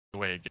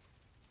way.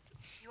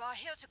 You are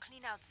here to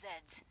clean out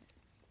Zeds.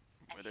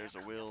 Where there's a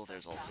will,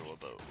 there's also a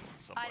bow.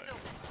 Somewhere. Eyes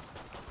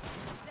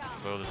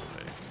open. Go this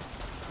way.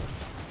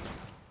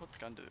 What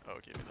gun did? Oh,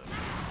 it gave me that.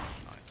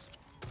 Nice.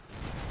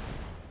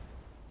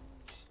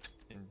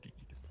 Indeed.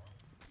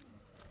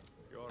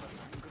 You're an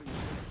angry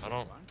I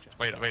don't. aren't you?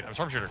 Wait. I'm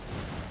sharpshooter.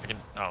 I can.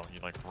 Oh, you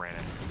like ran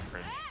it.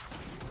 Cringe.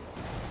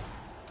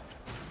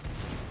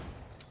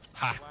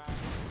 Ha!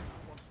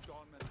 What's done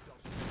and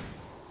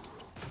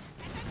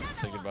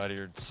dusted. Say goodbye to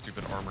your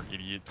stupid armored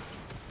idiot.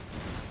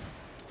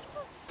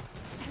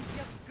 And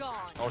you're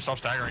gone. Oh, stop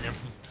staggering him.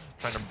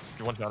 Trying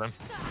to one-shot him.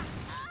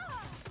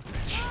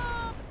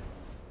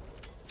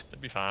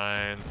 It'd be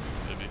fine.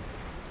 It'd be.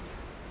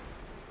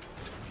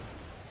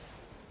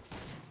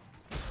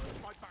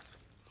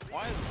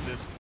 Why is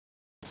this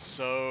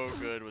so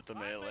good with the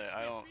melee?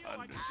 I don't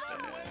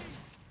understand.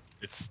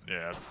 It's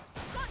yeah.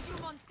 Got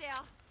you,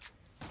 monster.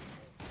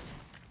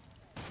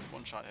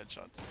 One-shot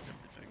headshots,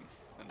 everything,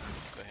 and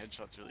the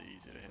headshot's really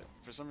easy to hit.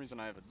 For some reason,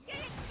 I have a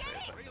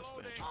SAS I missed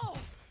the headshot Oh,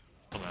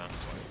 Hold on.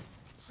 twice.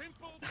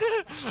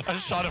 Simple. I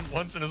shot him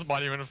once and his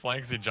body went in flank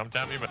because he jumped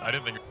at me, but I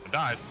didn't think he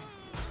died.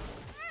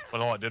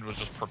 But all it did was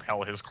just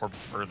propel his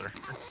corpse further.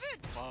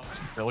 Fuck.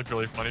 It looked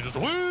really funny. Just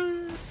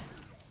woo!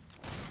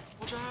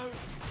 Watch out!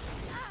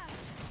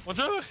 What's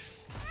up?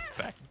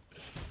 Fact.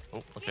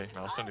 Oh, okay.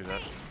 Mouse, don't do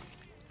that.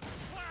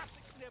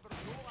 Classics never go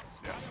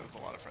Yeah, there's a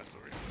lot of friends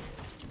over here.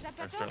 is that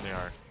There better? certainly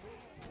are.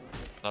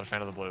 Not a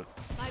fan of the blue.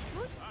 My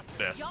boots?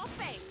 This. Your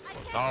face. I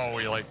can't Oh,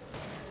 you like.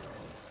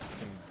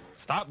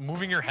 Stop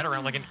moving your head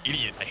around like an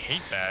idiot. I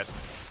hate that.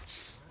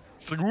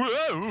 It's like,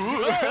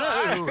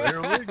 whoa,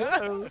 there we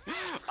go.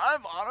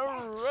 I'm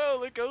on a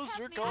roller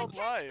coaster help me, called I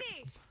can't life.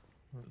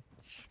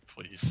 see.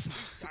 Please.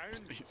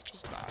 down. He's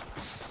just not.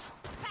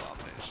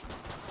 Domination.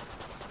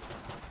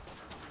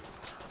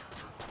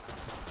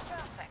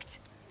 Perfect.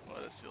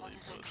 What a silly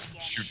post.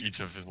 Shoot each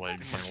of his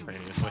legs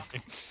simultaneously.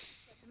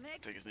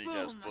 Mix, Take his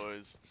kneecaps, boom.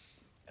 boys.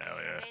 Hell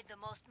You yeah. made the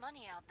most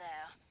money out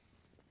there.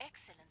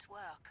 Excellent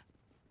work.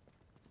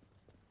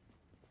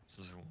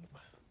 Zoom.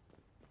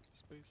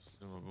 Space.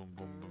 Boom, boom,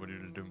 boom,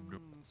 boom, boom,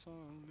 boom. Saw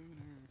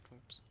lunar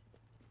eclipse.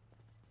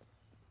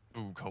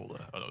 Boo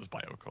cola. Oh, that was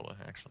bio cola,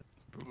 actually.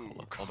 Boo Boo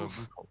cola. cola. Although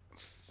boo cola.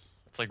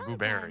 It's like boo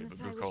berry, but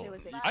Sometimes boo I wish I cola.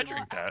 was a I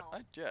drink that.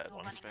 Yeah, I'd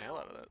want the hell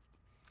out of that.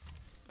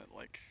 At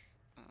like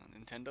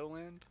Nintendo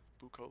Land,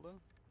 Bucola.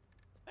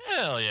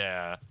 Hell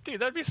yeah. Dude,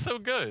 that'd be so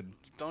good.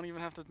 Don't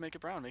even have to make it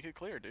brown. Make it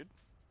clear, dude.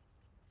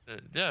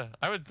 Yeah,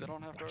 I would. They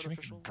don't have why'd you make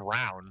it artificial?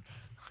 brown.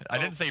 I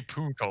Oh. didn't say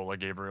poo cola,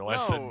 Gabriel. I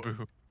No. said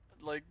boo.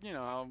 Like, you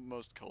know how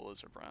most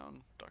colas are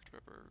brown. Dr.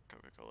 Pepper,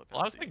 Coca-Cola, Pepsi.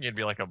 Well, I was thinking it'd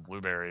be like a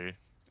blueberry,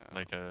 Yeah.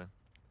 like a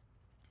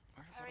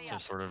Hurry some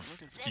up. sort of I'm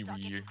looking for- Zeds are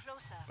kiwi. getting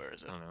closer. Where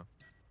is it? I don't know.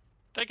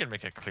 They can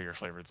make a clear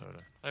flavored soda.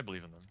 I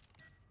believe in them.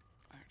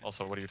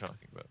 Also, what are you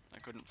talking about? I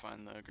couldn't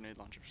find the grenade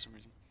launcher for some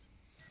reason.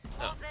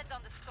 More Zeds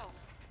on the scope.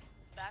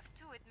 Back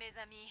to it, mes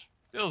amis.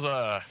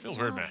 Feels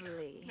weird, man.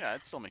 Lovely. Yeah,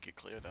 I'd still make it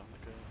clear though,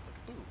 like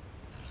a boo.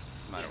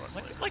 Doesn't matter what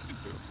flavor. Like the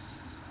boo.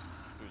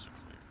 Boos are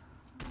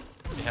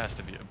clear. It has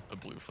to be a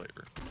blue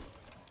flavor.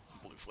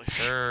 Blue flavor.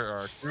 There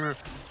are two.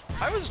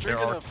 I was There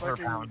drinking are a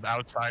fucking. pounds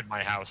outside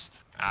my house.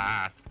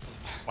 Ah.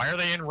 Why are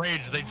they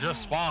enraged? They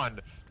just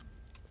spawned.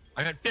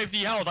 I'm at 50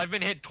 health. I've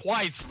been hit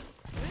twice.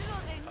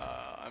 Reloading.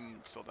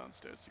 I'm still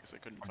downstairs because I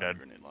couldn't I'm find a dead.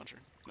 grenade launcher.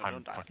 No, I'm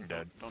don't die. fucking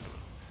dead. Don't do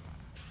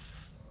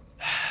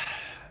it.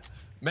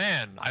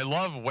 Man, I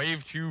love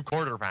wave 2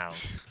 quarter pound.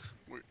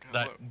 We're,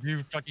 That hello.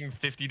 do fucking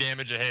 50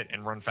 damage a hit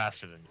and run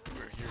faster than you.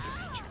 We're here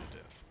to beat you to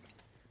death.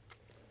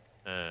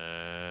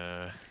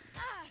 Oh,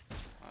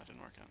 that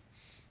didn't work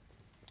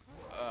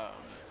out.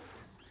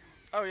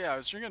 Oh yeah, I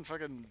was drinking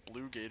fucking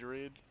blue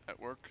Gatorade at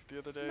work the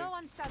other day. No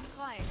one starts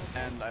crying.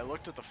 Okay? And I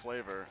looked at the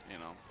flavor, you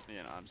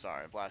know, I'm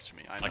sorry,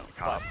 blasphemy, I know. Like the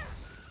cop.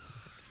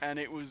 And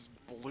it was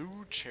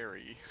blue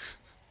cherry.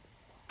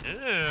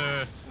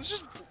 Yeah.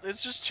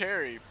 It's just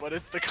cherry,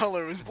 but the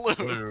color was blue.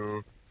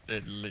 Blue.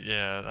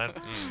 Yeah, that.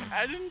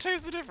 I didn't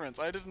taste the difference.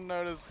 I didn't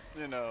notice,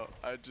 you know,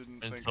 I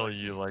didn't think Until like,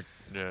 you like,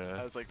 I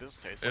yeah. was like, this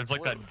tastes It's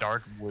like blue. that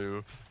dark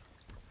blue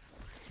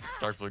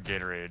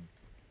Gatorade.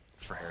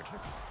 It's for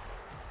heretics.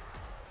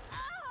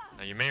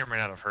 Now you may or may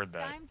not have heard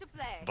that, Time to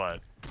play. but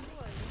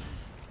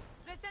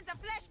They sent a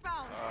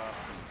flashbound.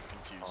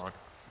 I'm confused.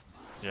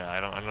 yeah, I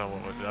don't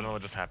know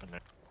what just happened there.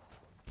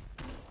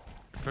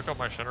 Pick up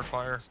my center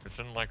fire. It's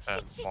in like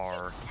that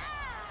bar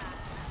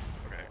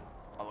Okay,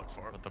 I'll look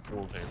for it. at the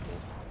pool table.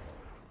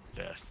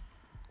 Yes.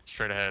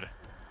 Straight ahead.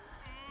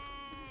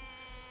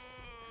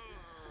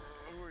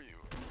 Who are you?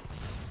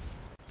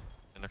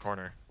 In the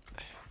corner.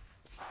 There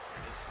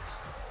it is.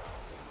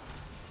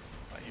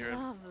 I hear it.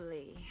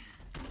 Lovely.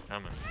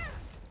 Coming.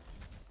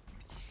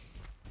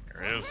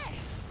 There it is.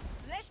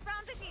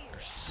 Flashbound it They're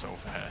is. so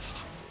fast.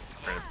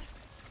 Rip.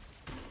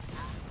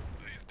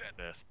 He's dead.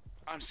 Death.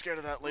 I'm scared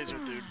of that laser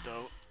dude,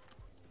 though.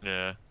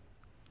 Yeah.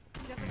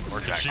 Just Or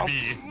could she Oh.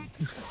 be?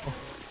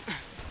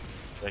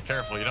 Yeah,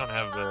 careful, you don't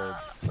have the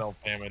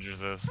self-damage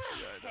resist.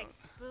 Yeah, I don't.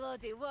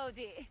 explodey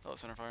wody. Oh,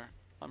 center fire.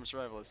 I'm a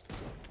survivalist.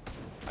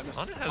 I missed.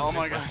 London has Oh good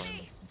my god.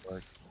 wrestling.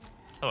 Like,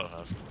 hello,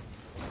 Husk.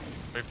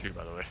 Wave 2,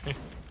 by the way.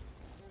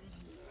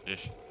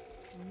 Ish.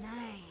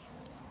 Nice.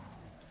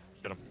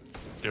 Get him.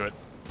 Do it.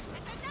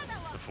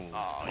 The fool.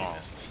 Oh, you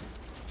missed.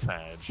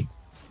 Sag.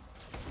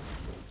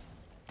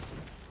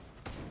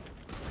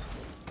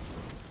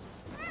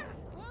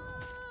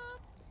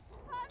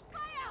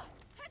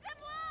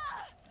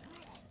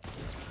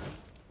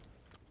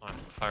 Come on,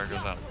 fire goes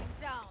out.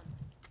 Down.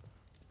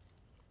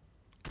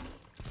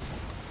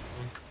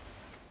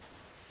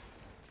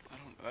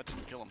 That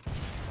didn't kill him.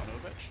 Son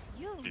of a bitch.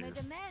 You Jeez. made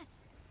a mess.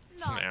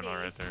 There's an ammo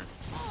Naughty. right there.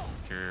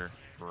 To your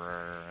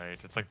right.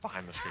 It's like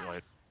behind the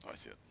streetlight. Oh, I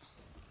see it.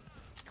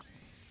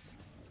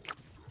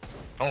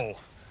 Oh!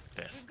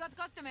 Death. We've got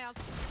customers.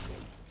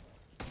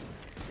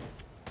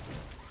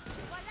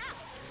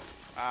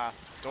 Ah,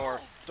 door.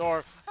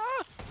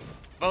 Ah!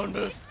 Phone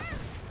booth.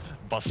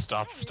 Bus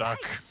stop stuck.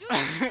 Shooting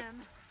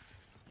them.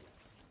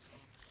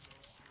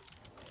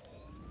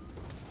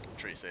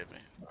 Tree saved me.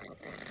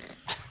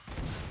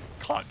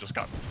 Cloud just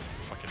got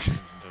fucking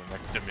sent into the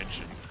next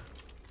dimension.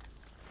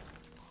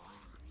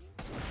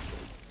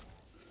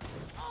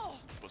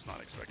 Was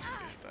not expecting to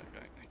hit that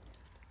guy.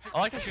 I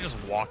like how she just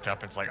walked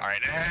up and it's like, alright,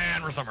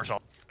 and we're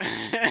somersault.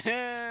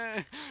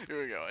 Here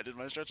we go. I did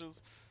my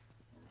stretches.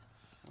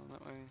 Oh,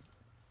 that way.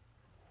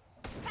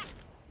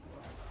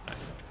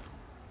 Nice.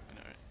 I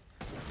know, right?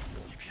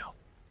 EPL.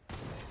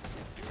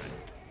 You're right.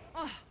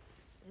 Oh,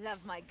 love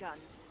my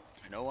guns.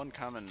 I know one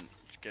coming to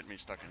get me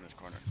stuck in this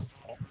corner.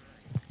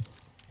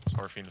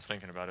 Scorpion was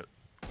thinking about it.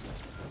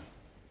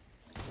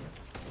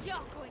 You're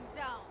going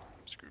down.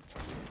 I'm screwed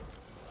fucking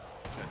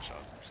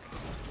headshots. I'm just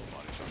gonna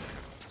body shot.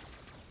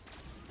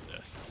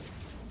 Death.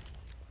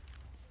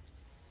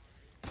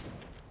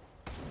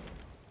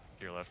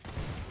 To your left.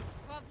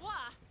 Au revoir.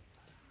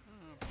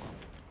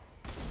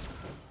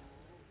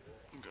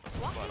 I'm good,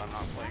 but I'm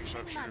not playing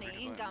sharpshooter Money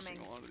because I'm missing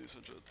incoming. a lot of these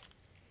headshots.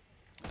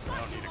 I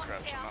don't need a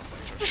crouch, I'm not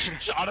playing sharpshooter.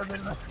 Shot him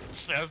in the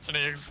chest and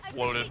he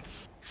exploded.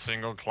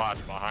 Single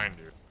clutch behind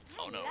you.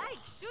 Oh no. I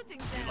like shooting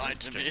them. You lied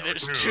to me, Get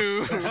there's number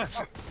two!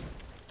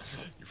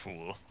 You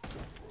fool.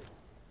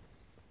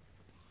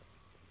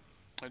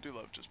 I do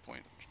love just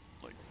point,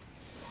 like,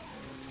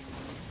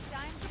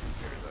 Time to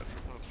carry that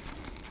for love.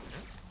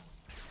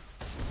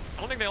 I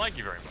don't think they like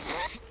you very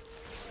much.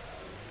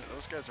 Yeah,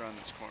 those guys are on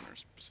this corner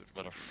specifically.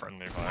 But a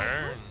friendly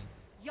fire.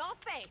 your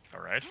face.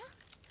 Alright.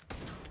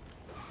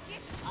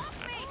 Get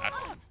off me.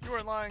 You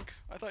weren't lying.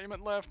 I thought you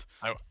meant left.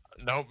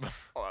 Nope.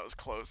 Oh, that was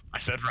close. I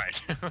said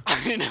right.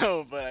 I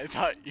know, but I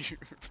thought you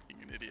were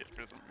being an idiot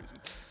for some reason.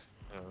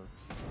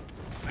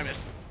 I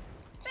missed.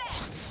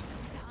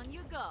 Down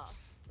you go.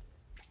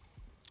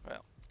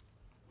 Well,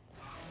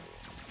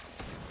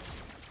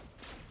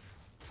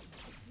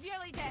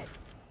 Nearly dead.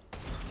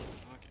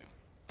 fuck you.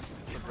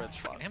 The red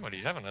spot. Ammo do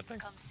you have on that thing?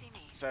 Come see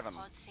me. 7.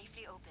 Pod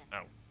safely open.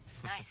 Oh.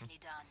 Nicely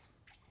done.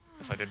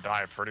 Guess I did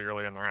die pretty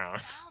early in the round.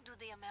 How do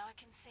the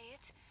Americans say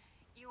it?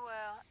 You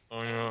were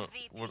Oh yeah.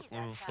 MVP What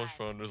that if flesh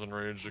time. found is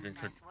enraged, you can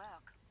kick. Nice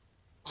work.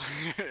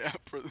 Yeah,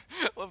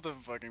 love the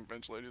fucking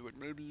bench lady. Like,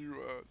 maybe you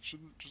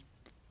shouldn't just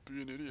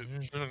be an idiot.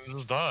 You shouldn't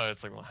just die.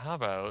 It's like, well, how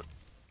about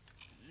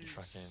You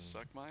fucking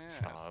suck my ass.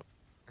 stop?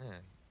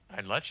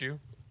 I'd let you.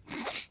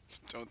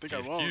 Don't think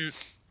She's I won't.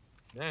 cute.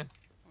 Yeah.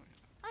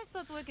 I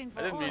thought working for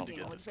I didn't mean Ozzy to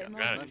get would this pay gun.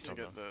 more I Yeah, meant to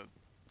attention. get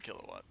the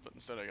kilowatt, but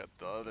instead I got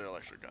the other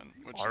electric gun,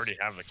 which Already is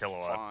have the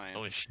kilowatt. fine.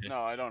 Holy shit. No,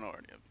 I don't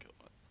already have the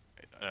kilowatt.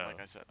 Oh.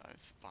 Like I said, I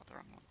bought the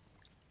wrong one.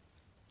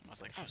 I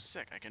was like, oh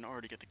sick, I can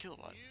already get the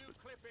kilowatt. You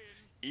clip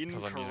in.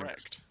 Because I'm using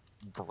Incorrect.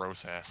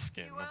 Gross ass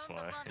skin, You that's own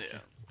the why. money. Yeah.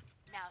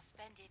 Now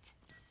spend it.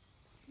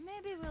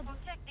 Maybe we'll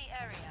protect the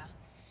area.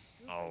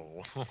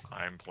 Oh,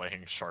 I'm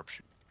playing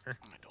sharpshooter. I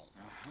don't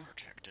want to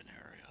protect an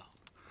area.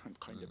 I'm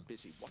kind of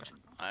busy watching.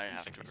 I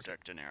have to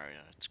protect an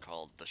area. It's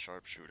called the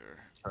sharpshooter.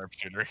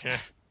 Sharpshooter, yeah.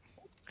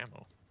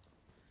 Ammo.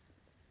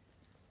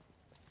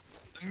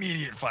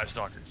 Immediate 5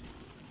 stalkers.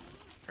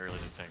 I really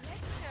did think.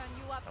 Let's turn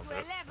you up I'll to do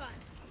it.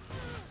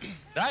 11.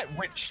 That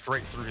went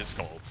straight through his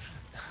skull.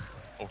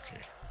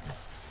 Okay.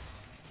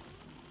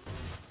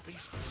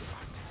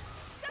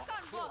 Stuck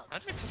on wall.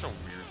 That makes such a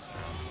weird sound.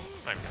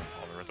 I'm not even gonna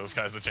bother with those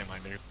guys that chain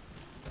line dude.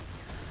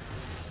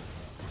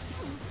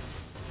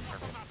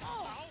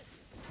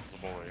 The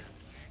boy.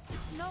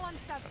 No one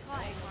stops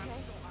crying,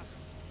 okay?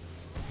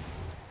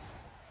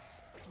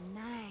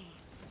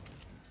 Nice.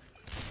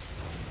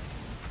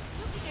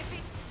 Looking a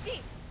bit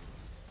stiff.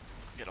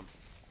 Get him.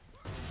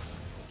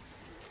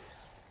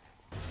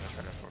 I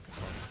try to focus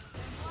on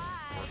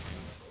Why?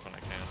 orphans when I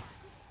can.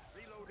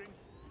 Reloading.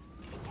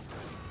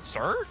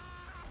 Sir?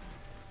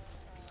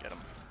 Get him.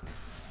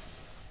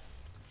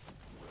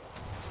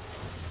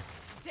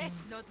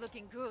 That's not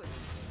looking good.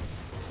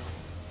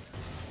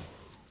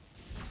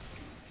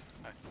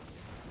 Nice.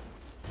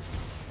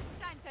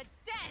 Time to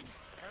dance.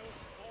 Health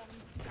on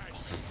down.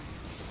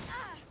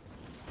 Ah,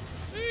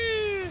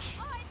 Sheesh.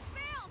 oh, I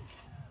filmed.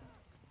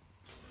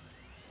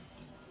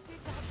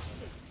 Pick up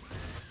stick.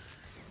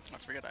 I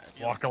forget I have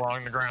Walk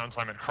along the ground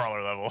so I'm at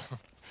crawler level.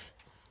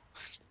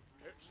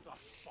 It's the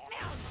spot.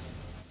 Now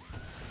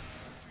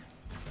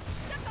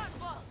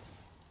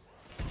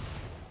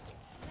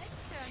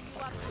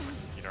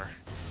Peter.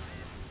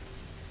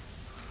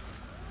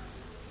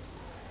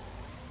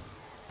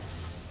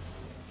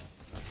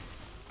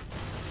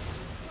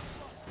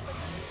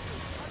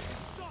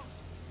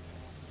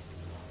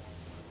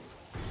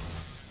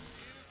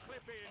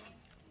 Clip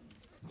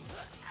in.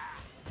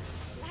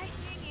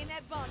 Lightning in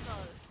a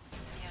bottle.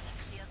 Nearly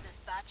cleared this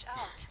batch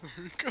out.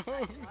 There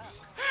he Nice goes.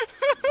 work.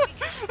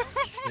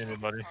 We can Hey,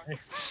 buddy.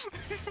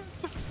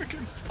 It's a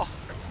freaking bar.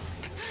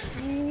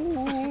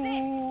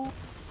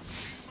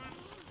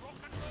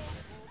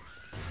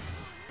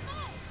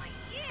 Oh my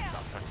ear!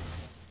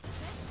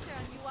 Let's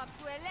turn you up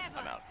to 11.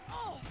 I'm out.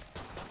 Oh,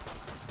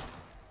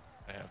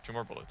 I have 2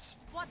 more bullets.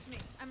 watch me.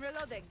 I'm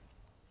reloading.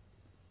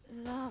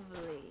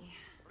 Lovely.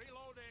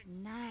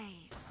 Reloading.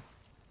 Nice.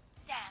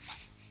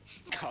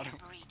 Damn. Got him.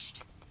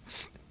 Breached.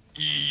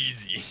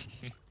 Easy.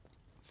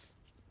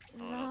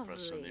 Oh, no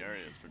pressure in the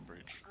area has been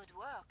breached. Good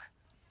work.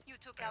 You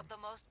took out the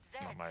most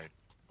Zeds. Not my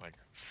like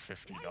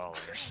 $50.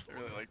 I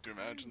really like to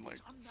imagine like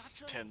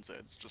 10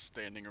 Zeds just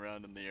standing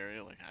around in the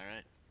area like,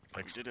 alright,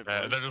 Like we did it,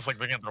 they're boys." just like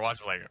looking at their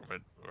watch like, but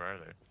where are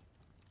they?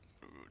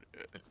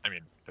 Dude, I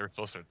mean, they're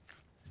supposed to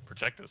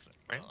protect this thing,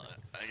 right?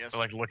 I guess They're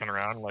like looking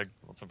around like,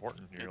 what's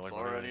important here? it's Like,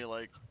 what are already they-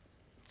 like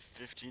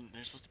 15,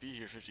 they're supposed to be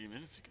here 15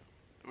 minutes ago.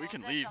 We All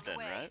can Zeds leave on the then,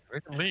 way. right?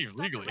 We can leave Start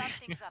to legally. wrap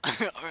things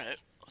up. Alright,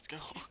 let's go.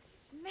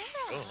 Smell.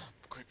 Oh,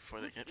 Quick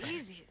before they get What back.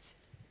 is it?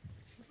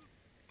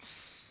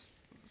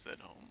 Zed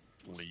home.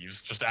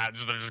 leaves. Just they're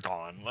just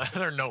gone.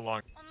 They're no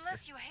longer.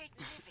 Unless you hate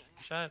living,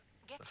 Chat.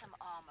 get some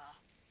armor.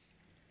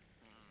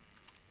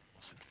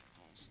 Listen,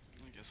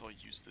 I guess I'll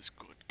use this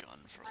good gun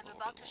for a I'm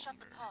little about bit to shut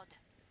the longer. pod.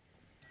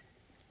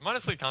 I'm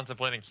honestly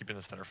contemplating keeping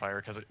the center fire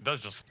because it does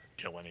just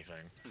kill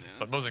anything. Yeah,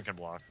 But Mosin can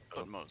block.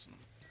 So. But Mosin.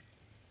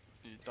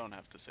 You don't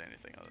have to say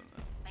anything other than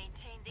that.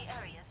 Maintain the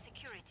area's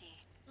security.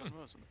 But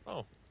Mosin.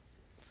 Oh,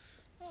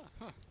 Ah,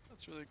 huh.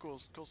 That's really cool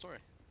story.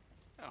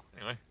 anyway,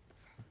 Yeah,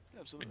 we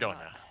absolutely. going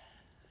not. now.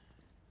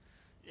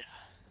 Yeah.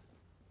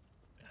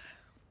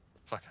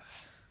 Fuck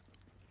off.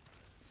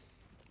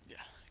 Yeah.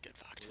 Get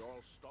fucked. We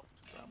all stopped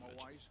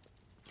ammo-wise.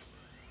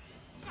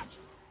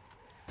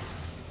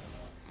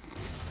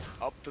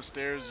 Up the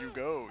stairs you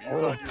go. You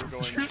thought you were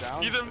going Did you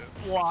down. see them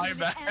fly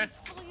back? Ants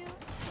for you?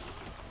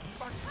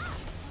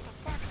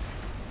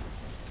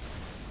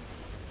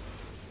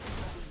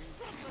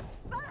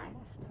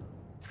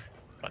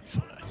 Thought you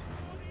saw that.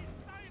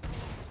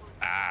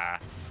 Ah,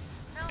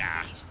 Now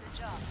Ah. finish the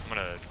job. I'm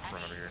gonna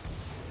run over here.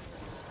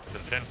 To the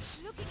fence.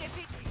 Looking a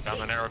bit Down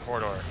the narrow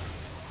corridor.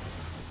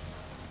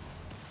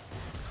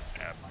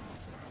 Yeah.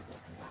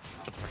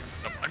 Shut the fuck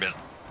up. Nope, I missed.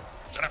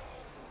 Shut up.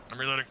 I'm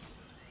reloading.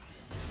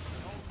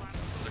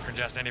 There's a cringe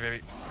ass nanny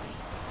baby.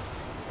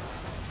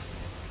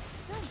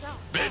 turns out.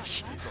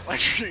 Bitch!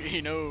 Electric.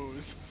 He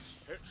knows.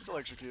 It's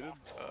electrocuted.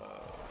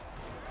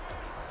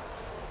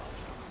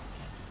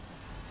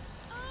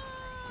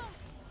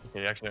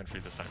 Okay, you actually went free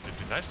this time.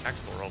 Dude, nice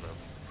tactical roll though.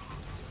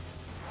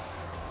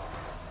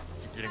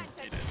 Keep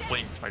getting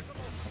flanked by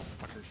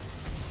fuckers.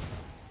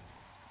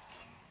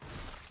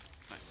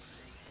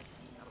 Nice.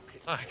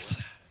 Nice.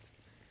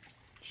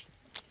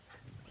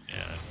 Yeah.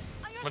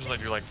 As much as I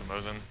do like the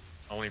Mosin,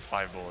 only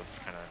 5 bullets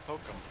kind of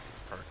Poke him.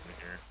 hurt me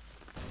here.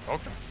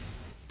 Poke him.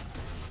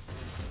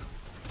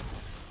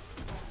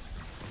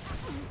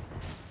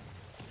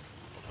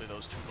 Hopefully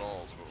those 2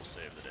 balls will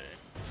save the day.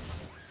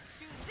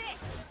 Choose this.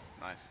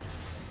 Nice.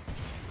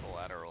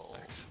 Collateral.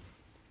 Thanks.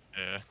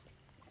 Yeah.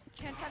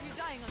 Can't have you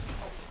dying on me.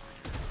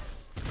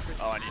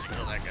 Oh, I need to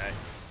kill that guy.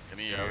 Come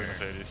here. Yeah, I was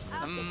gonna say these.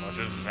 Mm.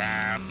 Just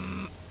zap.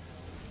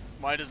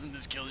 Why doesn't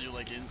this kill you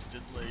like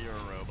instantly? You're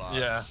a robot.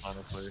 Yeah,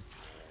 honestly.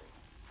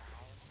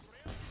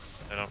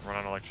 They don't run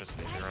on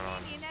electricity, they run on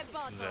Lightning in a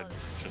bottle.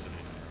 electricity.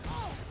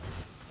 Oh.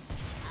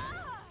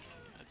 Ah.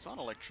 It's not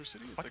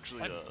electricity, it's What?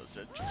 actually What?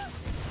 Zed.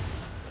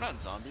 They're not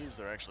zombies,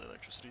 they're actually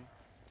electricity.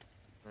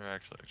 They're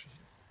actually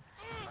electricity.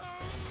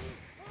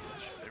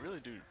 They really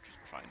do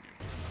just find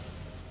you.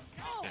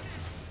 Oh. Yeah.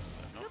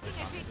 Nope, they Looking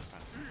a found me bit- this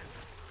time.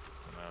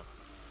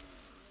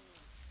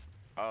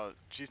 No.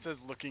 She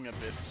says looking a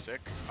bit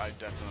sick. I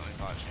definitely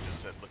thought she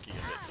just said looking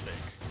a bit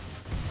thick.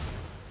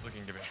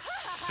 Looking to be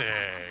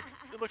sick.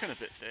 You're looking a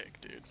bit thick,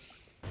 dude.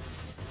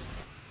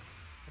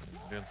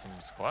 Doing some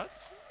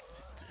squats?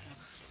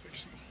 What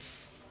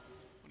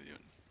are you doing?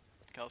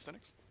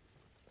 Calisthenics?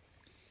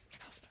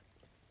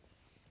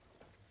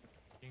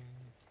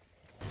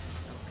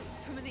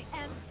 Too many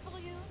ants for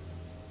you.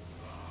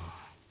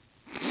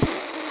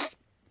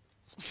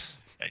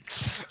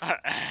 Thanks.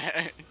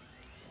 Alright.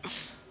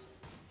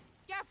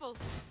 Careful.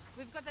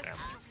 We've got a. Damn.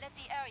 You've let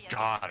the area.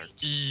 Got get her.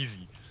 breached.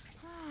 Easy.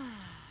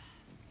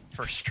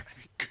 First try.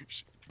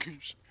 Goosh,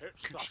 goosh.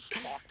 It's the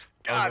spot.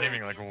 I was Got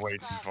aiming like way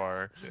too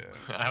far.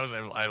 Yeah.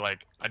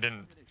 I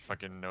didn't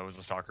fucking know it was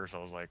a stalker, so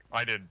I was like,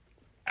 I did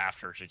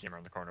after she came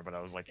around the corner, but I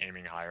was like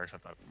aiming higher, so I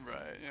thought Right,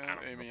 I yeah,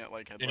 don't aiming at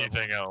like head level.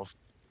 anything else.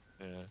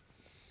 Yeah.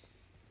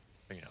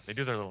 But, you know, they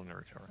do their little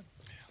nerd tour.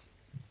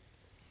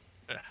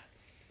 Yeah.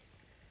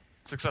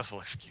 Successful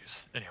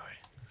excuse. Anyway.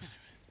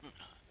 Anyways, moving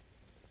on.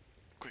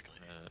 Quickly.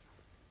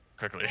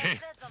 quickly. There's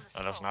Zeds on the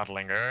Let us scope. not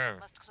linger.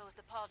 Must close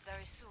the pod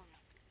very soon.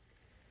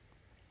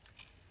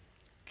 It's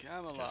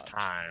Camelot.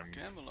 time.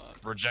 Camelot.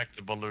 Reject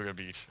the beluga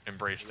beat.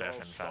 Embrace We're death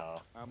all and foul.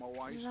 stocked,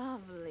 ammo-wise.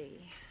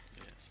 Lovely.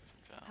 Yes,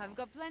 I've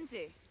got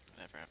plenty.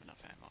 never have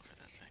enough ammo for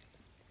that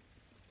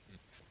thing.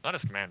 Not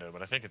as commando,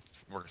 but I think it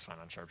works fine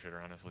on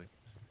sharpshooter, honestly.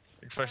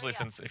 Especially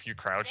Hurry up. since if you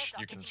crouch, Zeds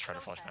are you can getting try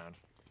to flash closer. pound.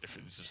 If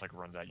it just like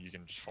runs at you, you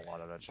can just full out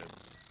of that shit.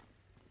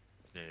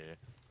 Yeah, yeah, yeah.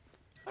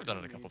 I've done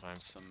it a couple Need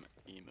times. Some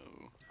emo.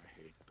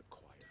 I hate the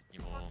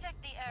quiet. Protect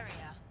the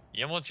area.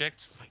 Emo check.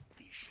 Fight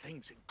these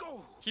things and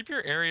go. Keep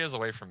your areas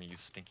away from me, you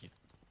stinky.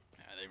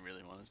 Yeah, they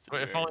really want us to But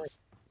do if only- areas.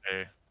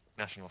 Hey,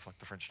 National Fuck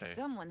the French Day.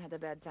 Someone had a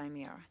bad time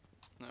here.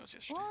 That was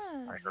yesterday.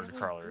 Or I a heard the very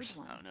crawlers. good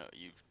one. Oh no,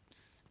 you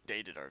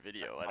dated our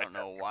video. I don't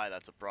know why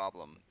that's a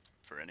problem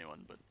for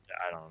anyone, but Yeah,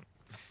 I don't.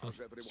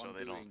 How's everyone so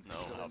they doing? don't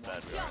know Still how in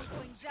bad one we are Jump at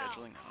going down. scheduling. I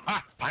don't know.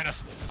 Ah! Behind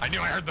us! I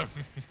knew I heard them!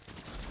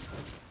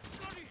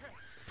 Bloody hell.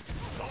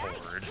 The Like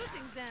horde.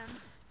 shooting them.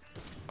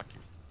 Fuck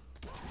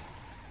you.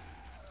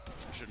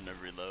 I shouldn't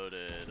have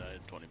reloaded. I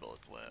had 20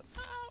 bullets left.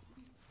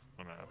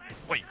 Oh, no.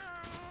 Wait!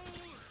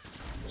 Did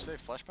you say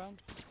flesh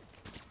pound?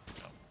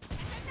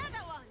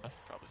 Another one. I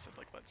probably said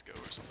like let's go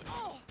or something.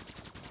 Oh.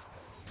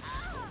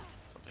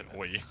 Something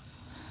like Oi.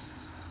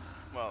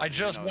 Well, I you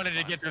just know wanted it's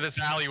to fine. get through this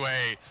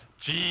alleyway.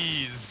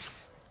 Jeez.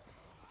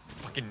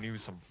 Fucking knew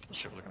some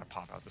shit was gonna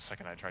pop out the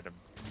second I tried to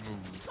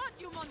move. Got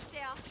you, monster.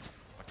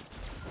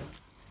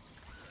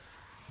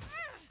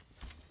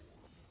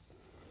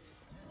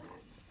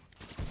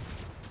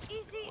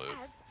 Easy Hello.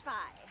 as pie.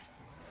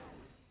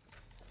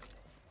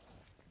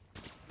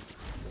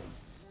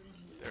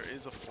 There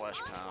is a flesh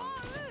pound.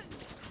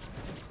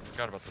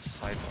 Forgot about the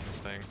sights on this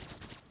thing.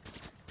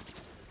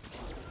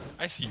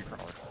 I see you,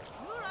 crawler.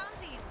 Two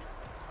rounds in.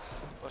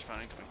 Flesh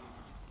pound incoming.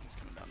 He's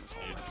coming down this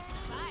hole.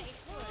 Bye.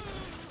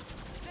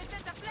 This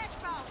is the flesh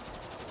bomb.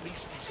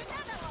 Please, please.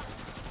 Another one.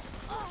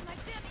 Oh, my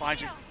dear.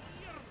 Behind you. nails.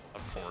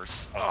 Of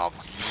course. Oh,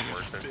 fucking son of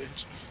worth a it.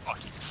 bitch.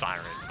 Fucking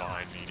siren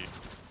behind me.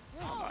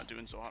 I'm not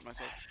doing so hot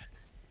myself.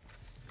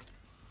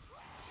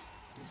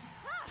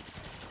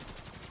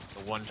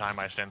 The one time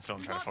I stand still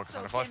and try to Not focus so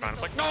on a flash pound,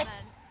 it's like, chemical nope!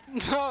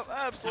 romance. No,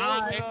 absolutely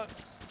Hi. not.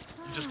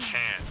 You just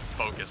can't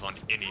focus on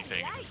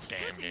anything in this Like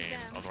damn shooting game. them.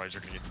 Otherwise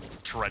you're gonna get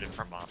shredded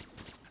from mob.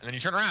 And then you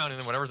turn around and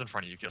then whatever's in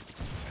front of you kill.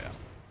 Yeah.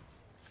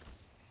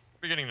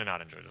 Beginning to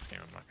not enjoy this game,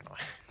 I'm not gonna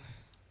lie.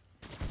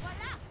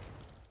 Voila.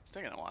 It's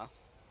taking a while.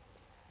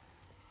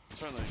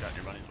 Certainly got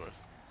your money's worth.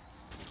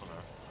 I don't know.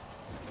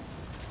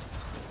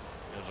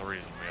 There's a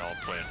reason we all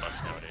play it less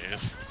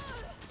nowadays.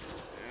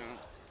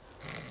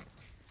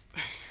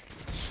 Yeah.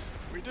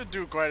 We did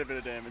do quite a bit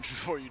of damage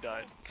before you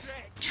died.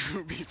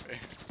 To be fair.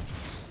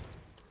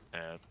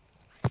 Yeah.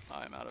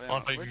 I'm out of I ammo.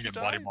 love how you Where'd can you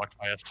get body die? blocked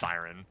by a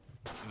siren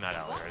in that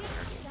alley What right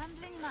is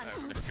shambling man?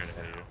 there. If you're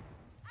ahead of you.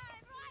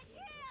 I'm right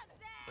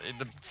here, Zed.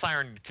 The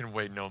siren can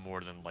weigh no more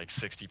than like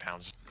 60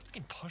 pounds. Just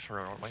fucking push her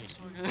away.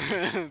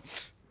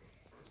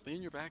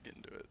 Lean your back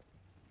into it.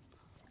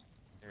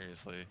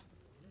 Seriously.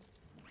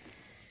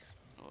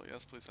 Oh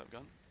yes, please have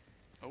gun.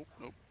 Oh,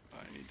 nope.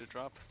 I need to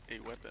drop a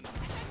weapon.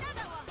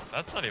 Another one.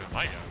 That's not even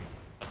my gun.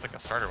 That's like a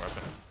starter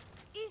weapon.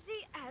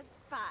 Easy as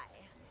pie.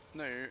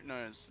 No,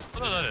 it's Oh,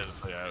 no, that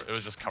is. Yeah, it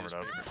was just covered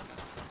up.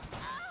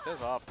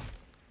 Piss off.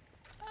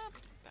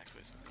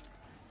 Backspace.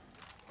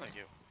 Thank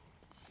you.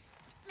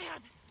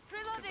 Merde.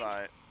 Reloading.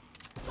 Goodbye.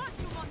 Got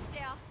you,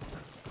 monster.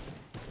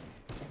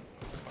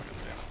 Fucking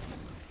damn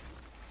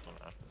Oh,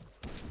 no.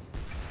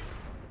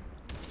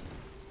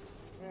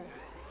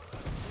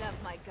 Love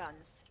my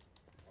guns.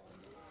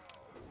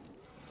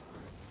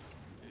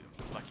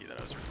 it. Lucky that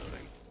I was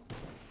reloading.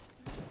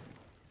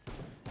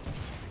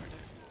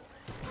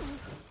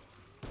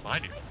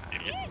 Behind you,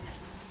 idiot.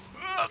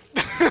 Ah!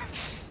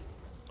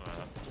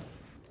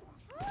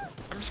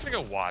 I'm just gonna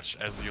go watch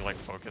as you like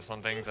focus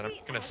on things, and I'm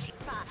Easy gonna as see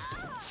pie.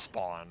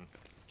 spawn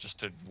just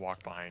to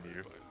walk behind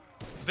you.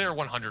 Because they're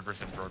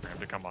 100% programmed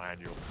to come behind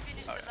you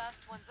Finish Oh, the yeah.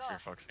 last ones if you're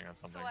off, focusing on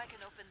so something. I can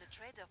open the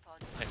trader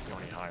pod. I can't go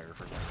any higher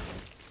for some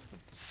reason.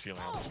 The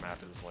ceiling on this map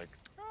is like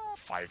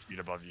 5 feet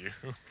above you.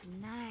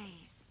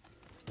 Nice.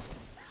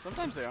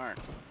 Sometimes they aren't.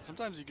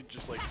 Sometimes you could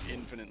just like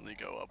infinitely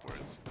go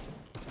upwards.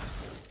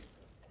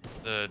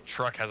 The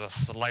truck has a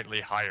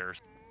slightly higher.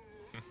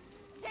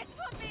 Zed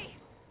got me.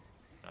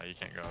 No, you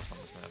can't go up on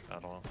this map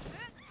at all.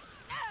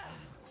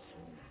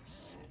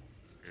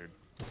 Weird.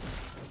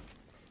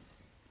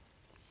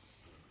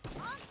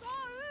 Encore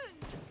une.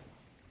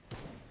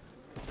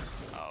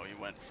 Oh, he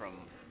went from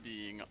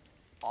being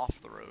off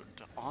the road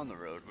to on the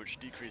road, which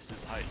decreased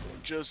his height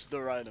just the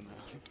right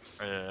amount.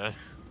 Yeah.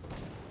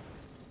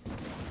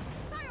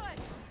 Siren.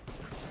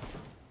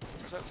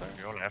 Where's that siren?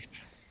 Go left.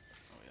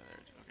 Oh yeah, there.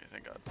 Okay,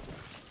 thank God.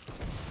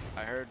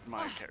 I heard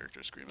my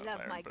character scream out Love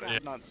siren, my but I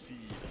did guns. not see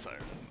the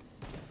siren.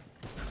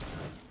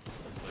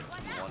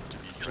 Like, want to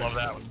be Love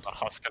that dressed with the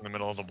husk in the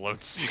middle of the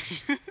bloats.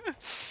 up.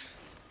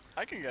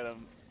 I can get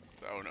him.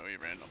 Oh no, he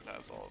ran up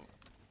past all of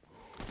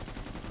them.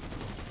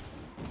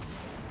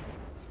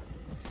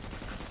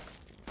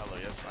 Hello,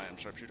 yes, I am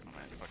sharpshooter. Oh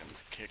man, fucking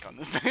this kick on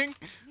this thing.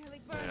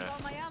 Nearly burned Yeah. all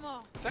my ammo.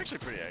 It's actually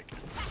pretty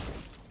accurate.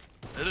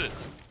 It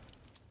is.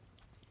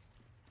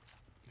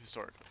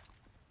 Historically.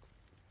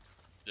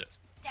 Yes.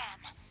 Damn.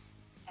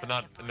 But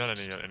Area not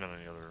any breached.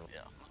 other.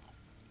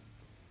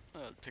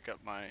 Yeah. Pick up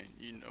my.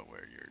 You know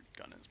where your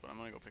gun is, but I'm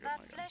gonna go pick up That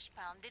my gun. flesh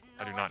pound didn't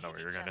know I do what not he know where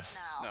did your gun just is.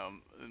 now.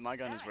 No, my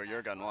gun is Very where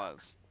your nice gun work.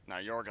 was. Now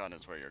your gun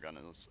is where your gun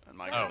is, and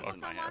my Oh, gun is okay. in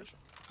my Someone? head.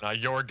 Now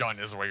your gun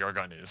is where your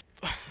gun is.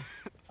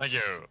 Thank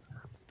you.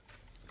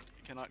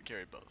 You cannot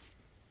carry both.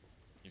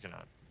 You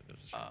cannot. It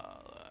is a shame.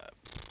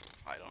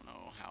 I don't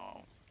know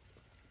how.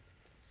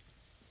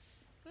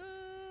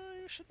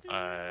 You should be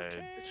I-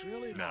 okay. It's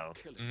really No. not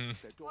killing.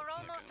 Mhm. They don't We're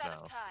almost Okay. out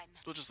No. of time.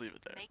 We'll just leave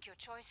it there. Make your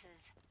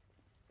choices.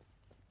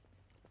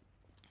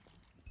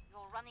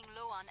 You're running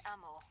low on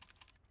ammo.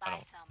 Buy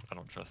some. I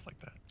don't trust like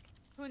that.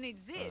 Who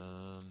needs this?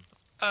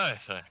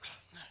 Thanks.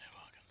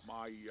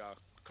 My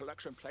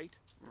collection plate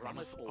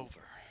Runneth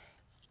over.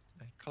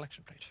 My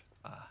collection plate.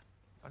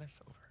 Runneth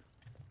over.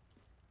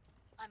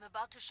 I'm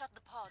about to shut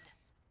the pod.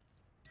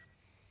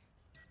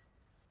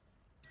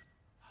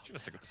 Should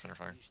have stick with the center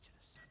fire.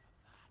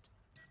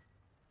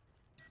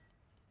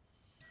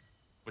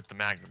 With the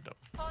magnum though.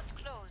 Pod's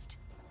closed.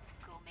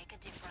 Go make a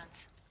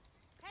difference.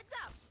 Heads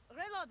up!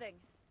 Reloading.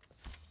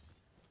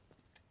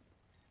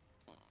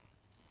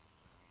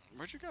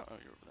 Where'd you go? Oh,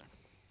 you're over there.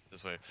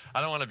 This way. I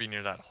don't want to be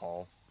near that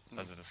hall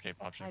as an escape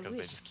option I because they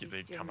wish just keep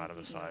this they come out of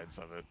the still might be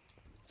sides of it.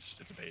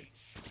 It's bait.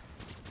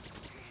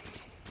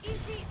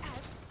 Easy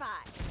as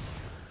pie.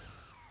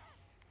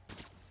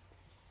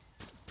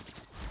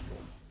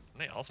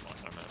 They all spawned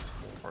on that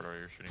corridor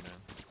you're shooting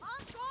down.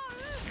 Encore!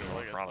 You know,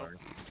 like it. Prowler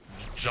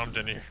jumped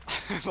in here.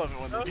 I love it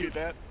when they do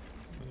that.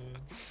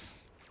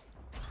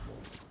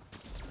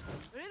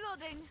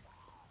 Reloading.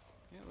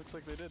 Yeah, it looks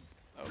like they did.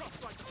 Oh.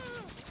 just like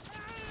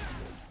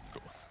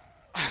Cool.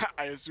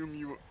 I assume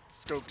you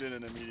scoped in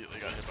and immediately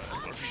got hit by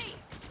that torch.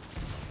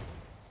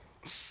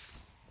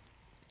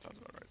 Sounds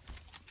about right.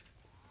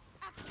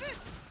 À fut.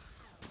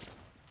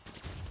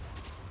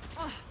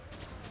 Oh,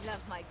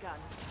 love my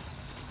guns.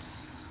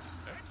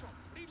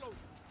 reload.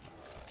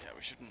 Yeah,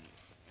 we shouldn't.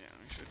 Yeah,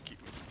 we should keep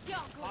moving. You're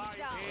going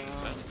down.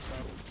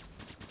 Stop.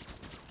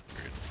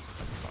 Good. Just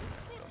cut this off.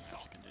 Don't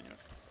have to continue.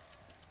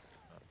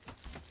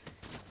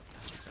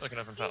 Looking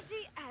up from top.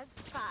 Easy as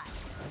pie.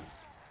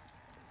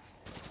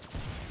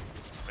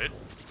 Wait.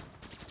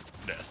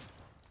 Death.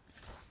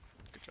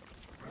 Good job.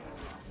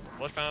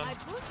 Blood found. My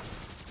boots,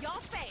 your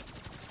face.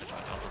 Good job,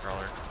 Alpha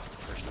Crawler.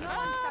 First No time.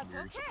 one stop,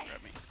 Weird. okay?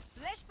 Grab me.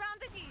 Flesh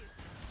pound it is.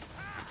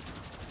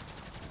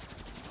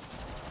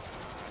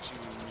 Actually,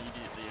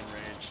 immediately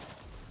enraged.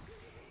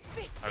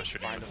 I was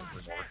shooting at this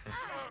before.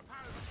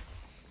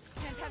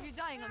 Can't have you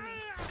dying on me.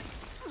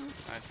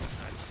 Nice,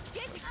 nice, nice.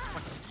 Get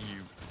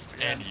You.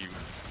 Again. And you.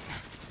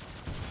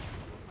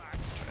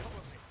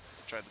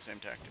 Tried the same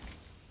tactic.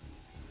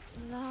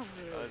 lovely.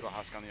 There's a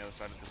husk on the other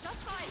side of this.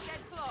 Just so I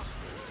get close.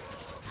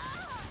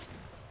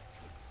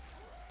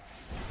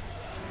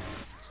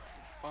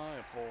 By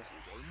a pole.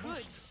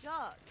 Good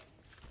shot.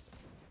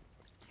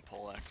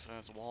 Pole X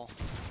as a wall.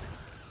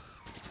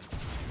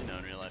 You know,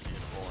 in real life, you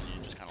hit a pole and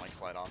you just kind of like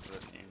slide off of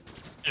it and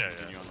you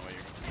continue on the way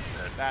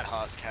you're going. That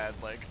husk had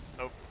like,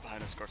 oh,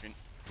 behind a scorpion.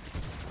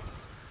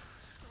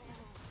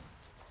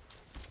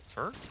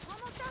 Sir?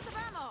 Almost out of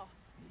ammo.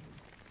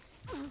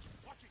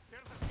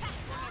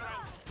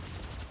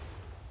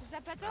 Is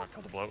that better? I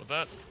killed the bloat with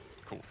that.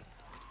 Cool.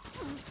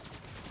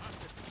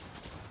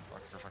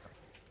 Fuck.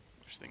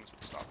 Wish things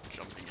would stop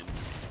jumping into me.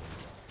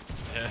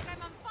 Yeah. Like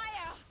I'm on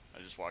fire. I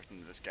just walked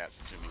into this gas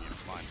assuming it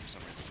was mine for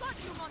some reason. Fuck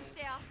you,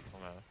 monster.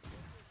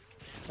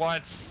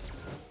 What?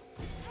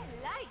 Oh.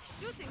 I like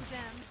shooting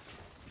them.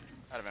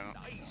 Out of ammo.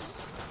 I'm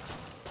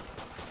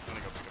gonna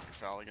go pick up your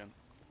foul again.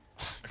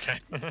 Okay.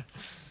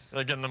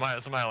 They're getting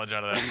some mileage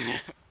out of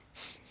that.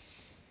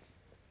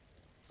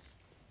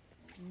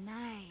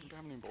 Nice.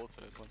 How many bullets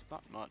it is left?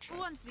 Not much. Who Right?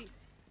 wants this?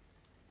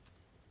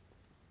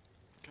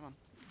 Come on.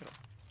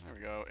 There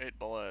we go. 8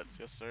 bullets.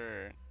 Yes,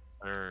 sir.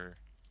 Or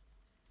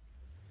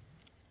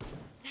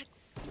That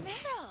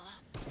smell.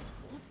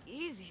 What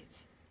is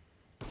it?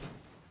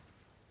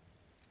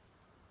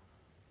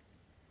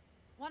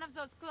 One of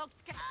those cloaked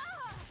Son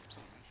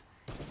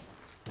of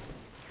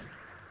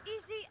a-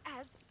 Easy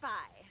as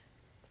pie.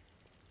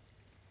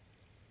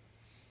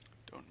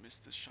 Don't miss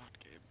this shot,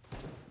 Gabe.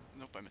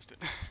 Nope, I missed it.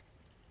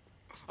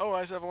 Oh,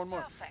 I just have one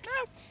more. Perfect.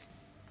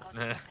 Pod's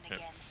open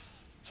again.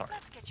 sorry.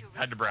 Let's get you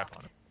Had to brap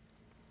on restocked. it.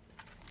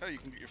 Oh, you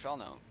can get your foul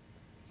now.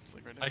 It's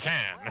like right I there.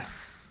 can.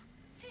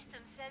 System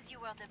says you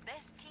are the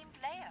best team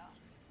player.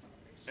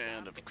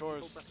 And of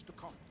course, That's to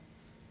come.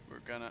 we're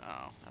gonna.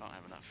 Oh, I don't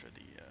have enough for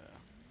the.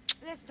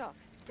 Let's talk.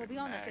 They'll be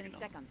on us any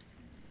Magnum. second.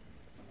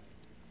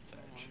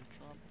 Savage.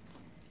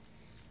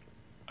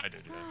 I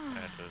did, yeah. I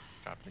had to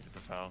drop to get the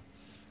foul.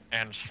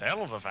 And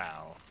sell the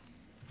foul.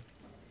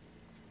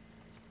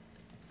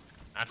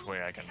 That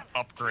way I can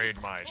upgrade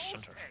my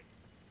center.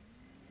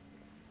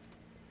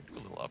 Do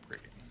a little upgrade.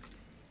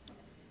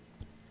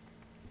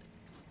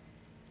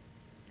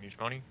 You need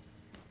money?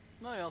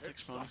 No, yeah, I'll take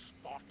It's some the money.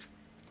 spot.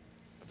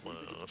 We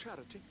do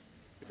charity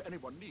if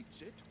anyone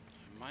needs it.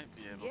 might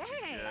be able to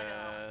Yeah.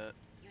 get.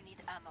 You need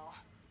ammo.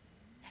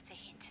 That's a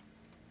hint.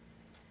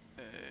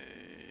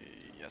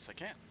 Yes, I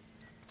can.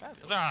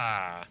 Fabulous.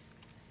 Huzzah!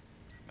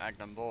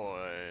 Magnum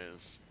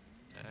boys.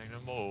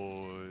 Magnum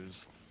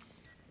boys.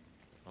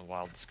 The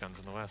wildest guns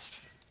in the West.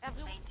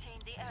 Maintain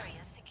the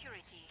area's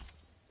security.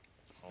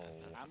 Oh.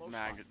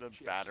 The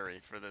battery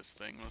for this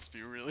thing must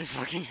be really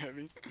fucking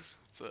heavy.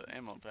 It's an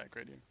ammo pack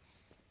right here.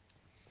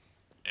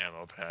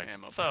 Ammo pack.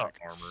 Ammo It's pack.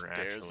 armor,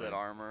 Scares actually. at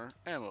armor.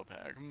 Ammo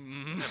pack.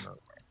 Ammo.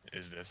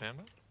 Is this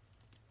ammo?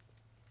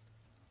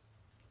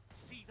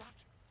 See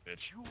that?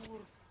 Bitch. You're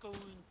going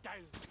down.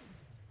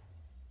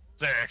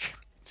 Sick!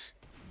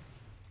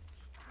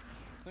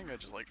 I think I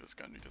just like this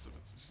gun because of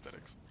its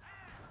aesthetics.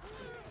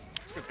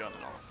 It's a good gun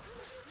and all.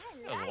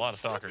 There's a lot of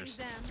stalkers.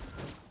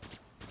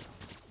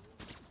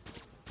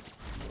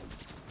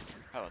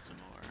 How about some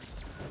more?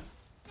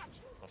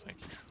 Oh, thank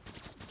you.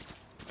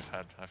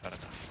 I've had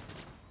enough.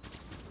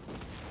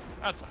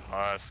 That's a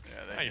husk.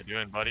 Yeah, they How you hit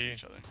doing, buddy?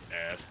 Each other.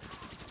 Yes.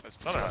 There's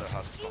two Not a other husk.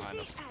 husks behind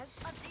us.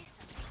 A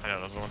decent. I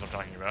know, those are the ones I'm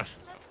talking about.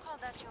 Let's call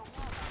that your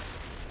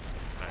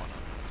warm-up. Nice.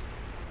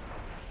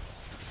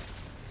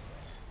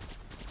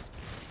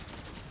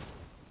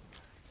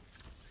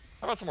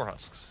 How about some more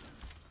husks?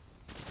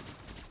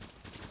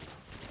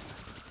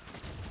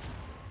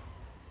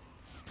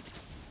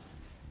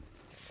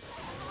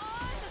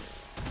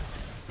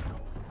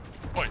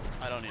 Oi!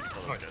 I don't need to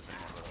kill those Right. guys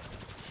anymore, brother.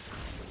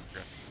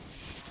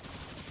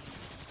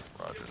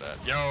 Roger that.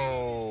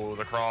 Yo,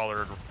 the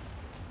crawler.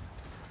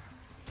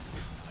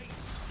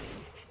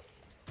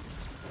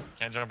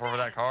 Can't jump over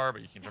that car,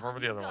 but you can jump over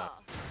the other one.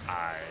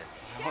 I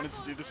wanted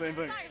to do the same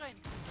thing.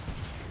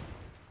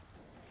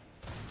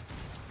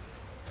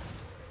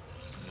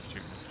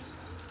 missed.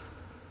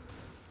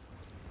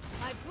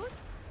 My boots,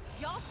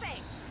 your face.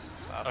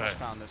 I Okay.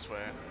 found this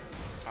way.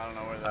 I don't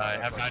know where that I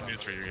is. have bad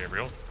news for you,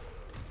 Gabriel.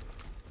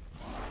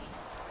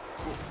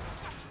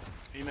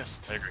 He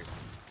missed. I agree.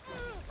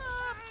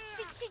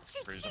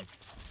 Shit. Freeze him.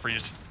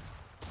 Freeze.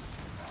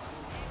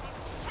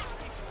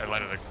 I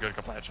landed a good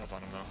couple headshots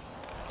on him though.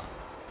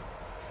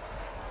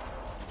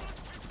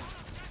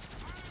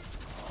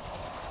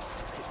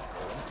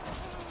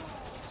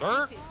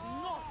 Sir? Is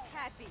not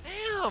happy.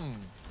 Damn!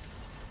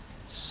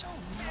 So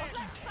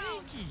fucking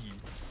tanky.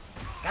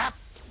 Stop!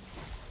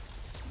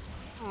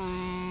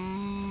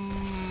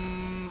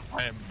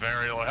 I am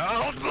very low.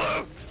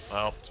 Oh,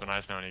 well, it's been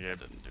nice knowing you, Gabe.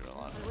 Didn't do a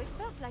lot. Always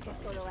felt like a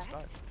solo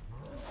act.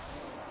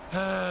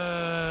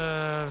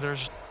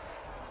 There's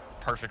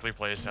perfectly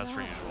placed as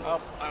per usual.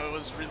 Oh, I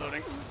was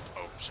reloading.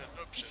 Oh shit,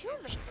 oh shit, oh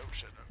shit, oh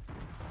shit.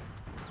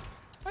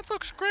 That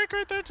looks great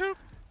right there too.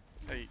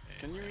 Hey,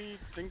 can you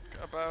think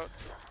about...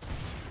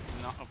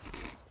 No.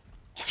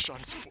 I shot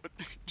his foot.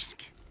 Just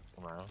kidding.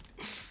 Wow.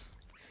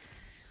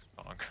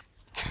 Bonk.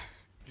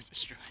 You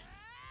destroyed.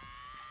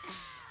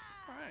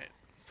 Alright,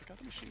 still got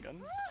the machine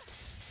gun.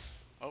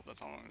 Oh,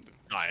 that's all I'm gonna do.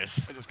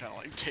 Nice. I just kinda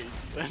like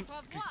tased then.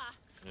 Au revoir.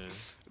 Yeah.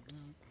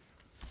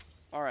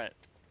 Alright.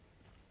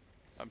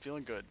 I'm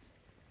feeling good.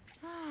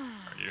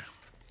 Are you?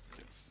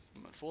 Yes,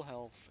 I'm at full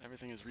health,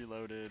 everything is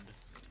reloaded.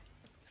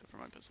 Except for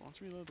my pistol.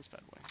 Let's reload this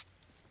bad boy.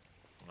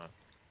 Hold on.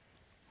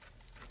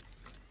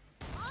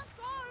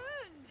 Encore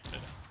une.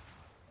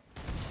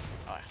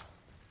 Oh yeah.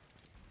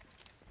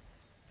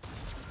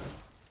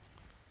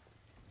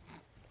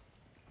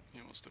 He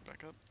almost stood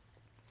back up.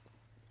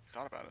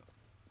 Thought about it.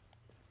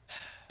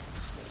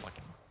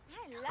 Fucking I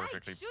like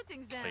perfectly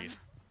shooting them. placed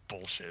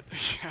bullshit.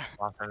 Yeah.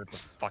 I've heard the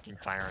fucking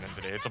siren in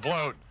today. It's a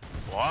bloat.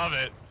 Love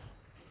it.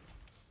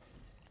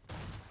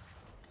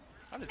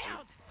 How did you?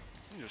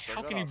 You just shrugged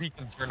How that can you off. be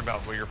concerned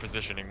about where you're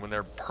positioning when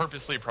they're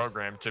purposely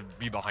programmed to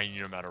be behind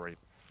you no matter what?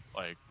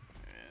 Like,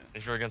 Yeah.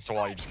 if you're against a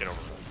wall, you just get over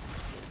it.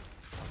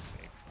 For fuck's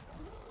sake.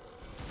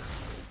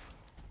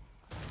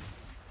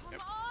 Come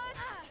Yep. on.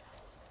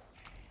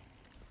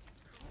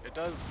 It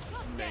does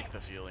make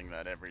the feeling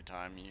that every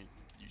time you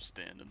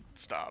stand and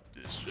stop,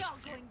 it's just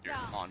you're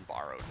on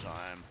borrowed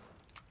time.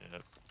 Yeah.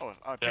 Oh,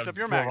 I Yeah, picked up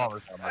your full magnum.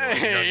 hours, by the way.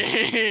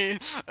 Hey!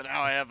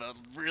 Now I have a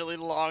really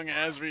long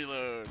ass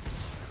reload.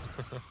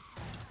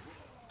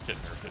 Get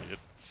nerfed, idiot.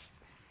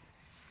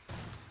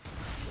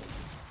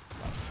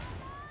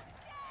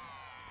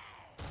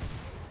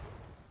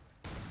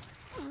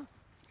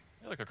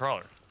 You're like a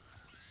crawler.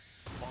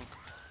 Bonk.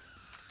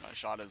 I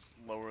shot his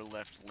lower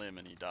left limb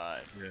and he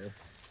died. Yeah.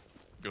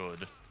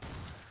 Good.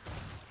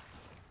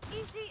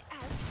 Easy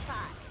as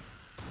pie.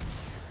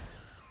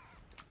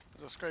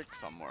 There's a Scrake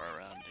somewhere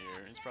around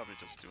here. He's probably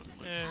just doing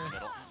loops in Yeah. the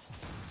middle. Ow,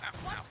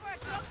 Watch ow. for a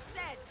drop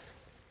set.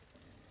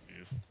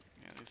 Jeez.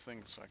 Yeah, these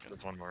things fucking.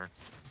 There's one more.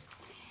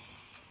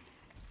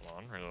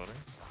 Hold on, reloading.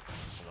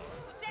 Hold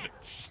on.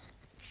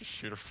 Just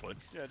shoot her foot.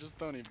 Yeah, just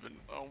don't even.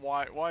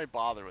 Why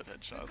bother with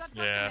headshots got-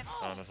 Yeah, Oh.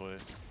 honestly.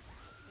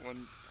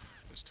 when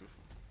there's two?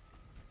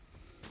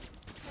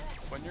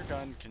 When your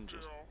gun can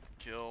just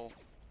kill.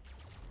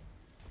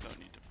 Don't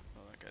need to.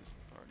 Oh, that guy's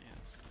already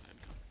has a head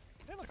gun.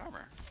 Hey, look,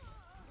 armor.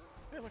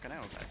 Hey, look, an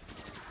ammo pack.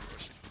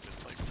 Wish you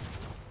could, like.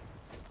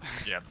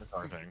 Yeah, that's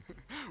our thing.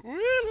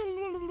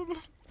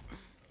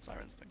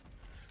 Siren's thing.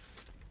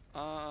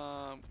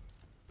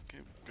 Okay,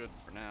 good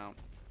for now.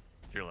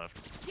 To your left.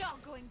 You're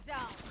going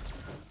down.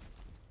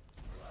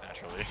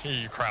 Naturally.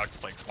 You crouch,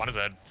 it's like spawn his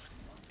head.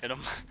 Hit him.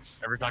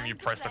 Every time you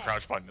press the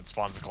crouch button, it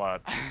spawns a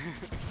cloud. I'm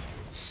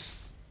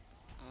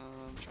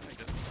trying to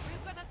get.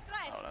 We've got a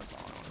strike. Oh, that's all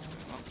I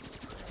want to do.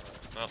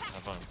 Well, have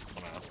fun.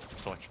 Oh no,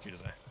 just electrocute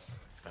his ass.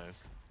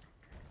 Nice.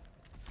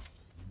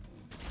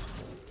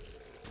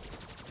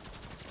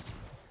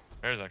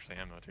 There's actually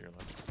ammo to your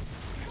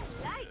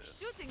left. Like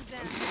shooting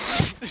them.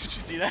 Did you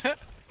see that?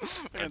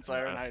 And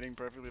Siren hiding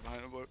perfectly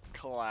behind a book.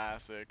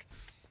 Classic.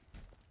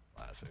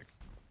 Classic.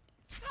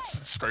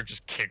 Scrape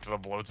just kicked the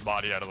bloat's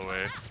body out of the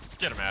way.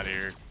 Get him out of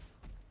here.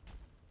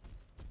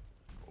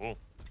 Cool.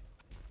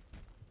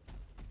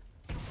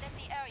 Let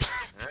the area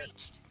get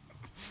breached.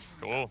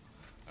 Cool.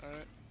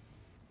 Alright.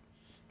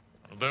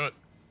 That'll do it.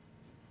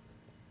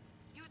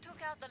 You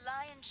took out the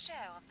lion's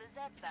share of the Z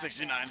back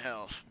 69 there.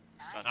 health.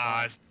 That's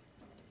Nice.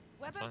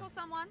 Weapon fine. for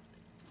someone?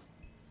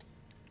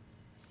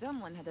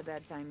 Someone had a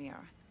bad time here.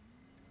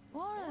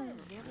 Or a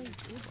very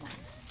good one.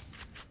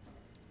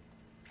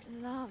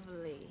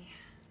 Lovely.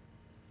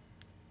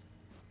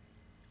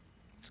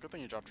 It's a good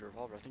thing you dropped your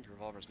revolver. I think your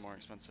revolver is more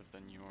expensive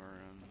than your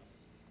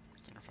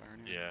centerfire.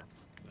 Anyway. Yeah,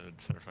 the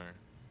centerfire.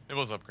 It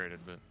was upgraded,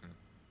 but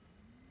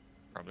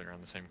probably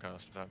around the same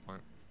cost at that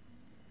point.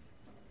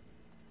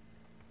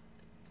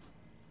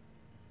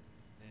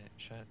 Yeah,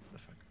 shut the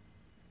fuck.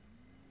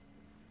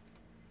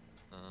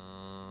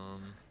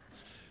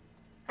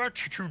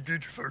 What you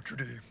did for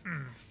today?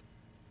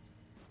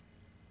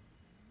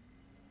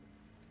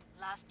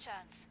 Last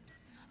chance.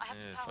 I have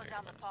Yeah, to power fire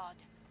down the that. pod.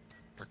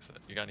 Perks it.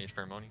 You got any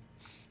spare money?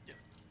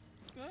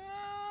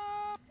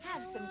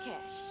 Have some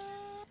cash.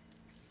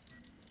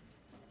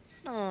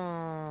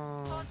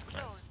 Pod's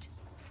Nice. closed.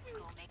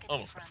 Go make a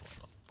Almost got difference.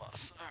 full.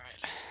 Boss.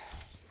 Alright.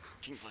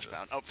 King Flesh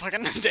bound. Oh,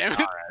 fucking damn it.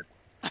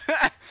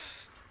 Alright.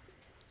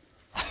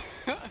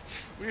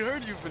 We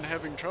heard you've been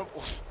having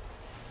troubles.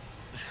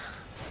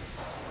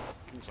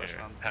 King Flesh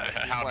bound.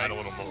 How about a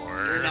little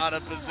more? You're not a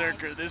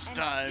berserker this And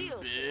time, still-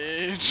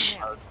 bitch.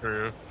 Yeah. That's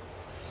true.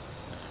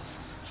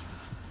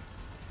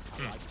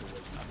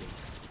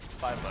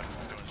 $5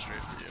 is going straight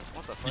for you.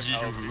 What the fuck? You.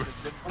 Oh, it's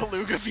the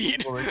beluga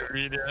feed.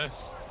 Yeah.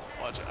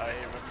 Watch it. I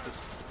remember this.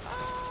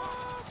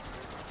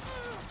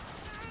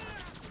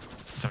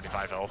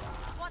 75 health.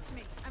 Watch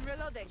me. I'm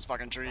reloading. This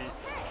fucking tree. Okay.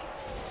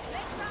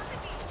 Let's start the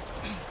game.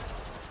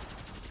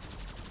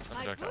 That My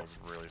projectile was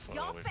boots, really slow.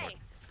 your Holy fuck.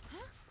 face.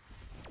 Huh?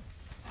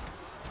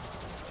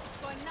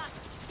 Going nuts.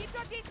 Keep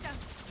your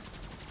distance.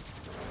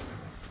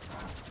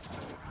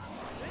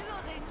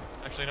 Reloading.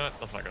 Actually, no,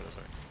 let's not go this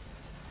way.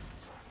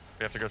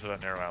 We have to go through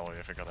that narrow alley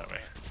if we go that way.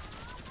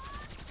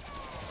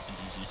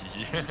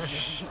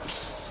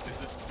 Is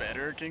this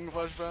better, King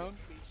Fleshbound?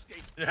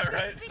 Yeah,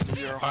 right?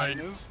 Your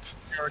Highness?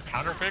 You're a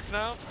counterpick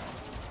now?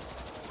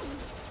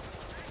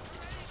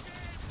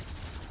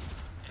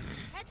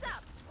 Heads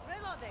up.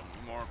 Reloading.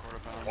 More quarter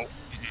Nope. pounds.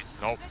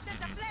 Nope. This is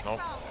a flash Nope.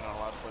 bomb. You're not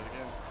allowed to play the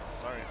game.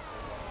 Sorry.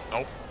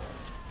 Nope.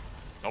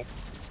 Nope.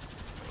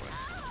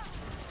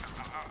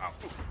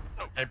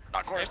 Hey,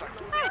 Not chorus time.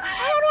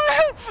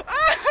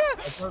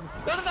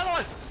 there's another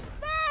one!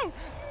 No!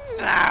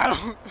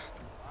 No!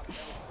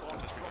 Don't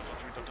touch me, don't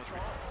touch me, don't touch me.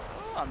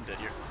 Oh, I'm dead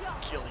here.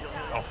 Kill, heal,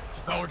 heal. Oh,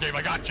 no, game,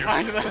 I got you.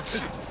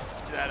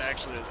 That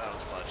actually was, that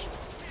was clutch.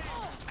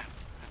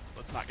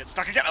 Let's not get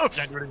stuck again. Oh!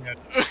 Can't do it again.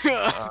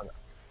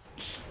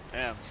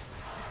 Damn.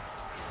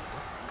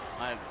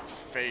 My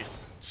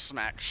face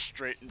smacked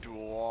straight into a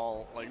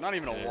wall. Like, not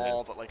even a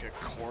wall, but like a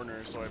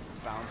corner, so I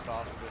bounced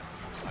off of it.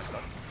 I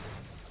stuck.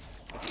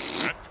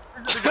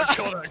 You're gonna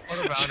kill that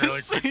corner boundary really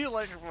Just quick. see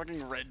like a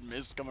fucking red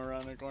mist come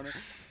around the corner.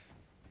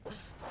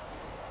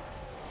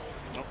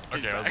 Nope. he's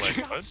Okay, I was back.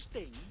 like, what?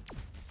 Sting.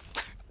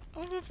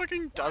 Oh, the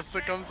fucking dust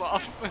that comes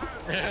off.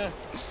 Yeah.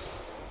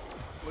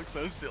 Looks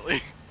so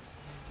silly.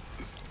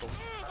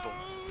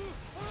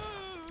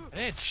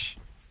 Bitch.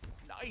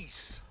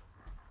 Nice.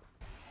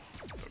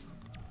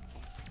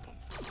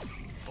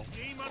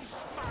 Demon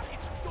spat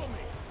its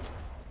dummy.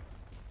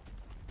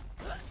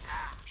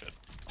 Shit.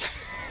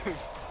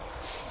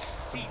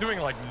 He's doing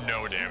like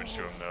no damage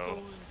to him though.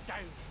 Going down.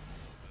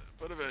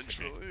 But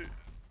eventually.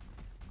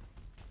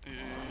 I'm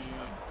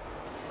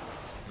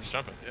just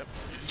jumping. Yep.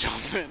 He's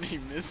jumping.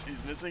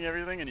 He's missing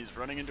everything, and he's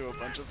running into a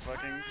bunch of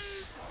fucking.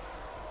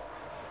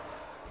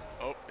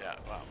 Oh yeah!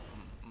 Wow.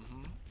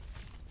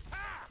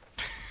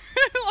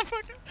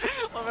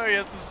 Love how he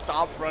has to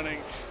stop running,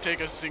 take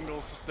a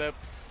single step.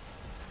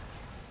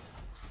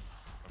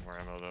 One more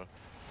ammo though.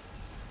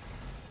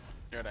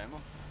 You got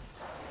ammo?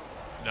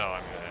 No,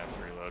 I'm gonna have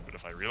to reload, but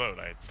if I reload,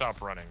 I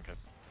stop running.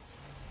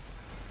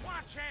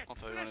 Watch it. I'll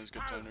tell you when it's a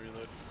good time to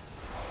reload.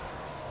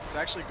 It's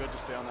actually good to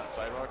stay on that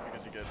sidewalk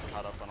because he gets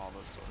caught up on all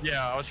those swords.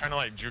 Yeah, I was trying to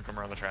like juke him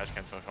around the trash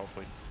can, so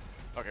hopefully.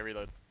 Okay,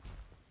 reload.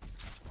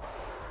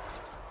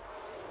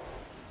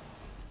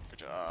 Good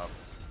job.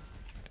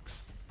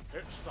 Thanks.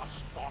 It's the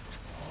spot.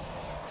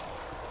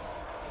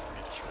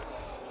 Beat it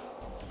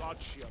shred.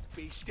 Dodge, you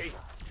beastie.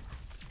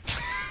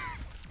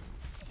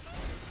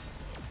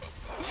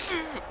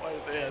 Why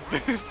did they add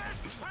this?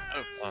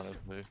 Oh,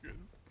 Honestly. good.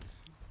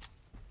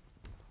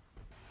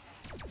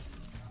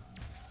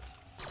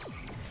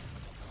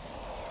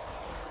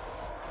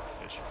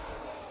 Bitch.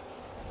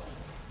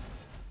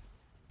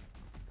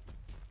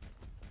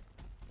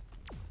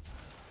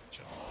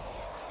 Chill.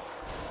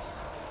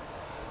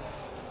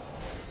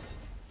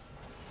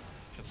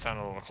 It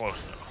sounded a little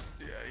close though.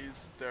 Yeah,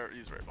 he's there.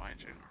 He's right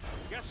behind you.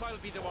 Guess I'll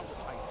be the one to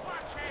take.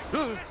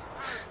 Watch it!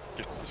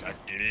 Get back,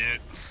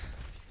 idiot.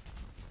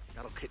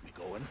 That'll keep me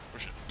going.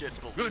 Get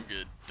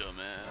belugered,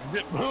 dumbass.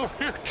 Get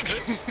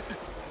belugered.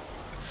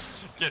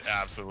 Get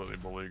absolutely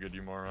belugered,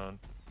 you moron.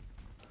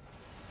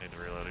 Need to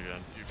reload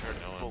again. You've heard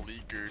of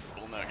beleaguered.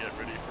 Well, now get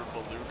ready for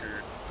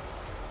belugered.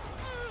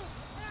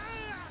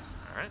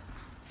 Alright.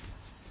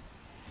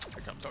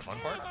 Here comes the fun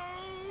part.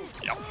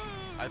 Yep.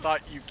 I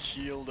thought you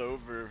keeled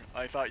over.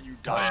 I thought you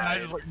Oh, yeah, I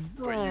died, just like,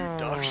 but you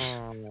ducked.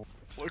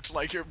 Looked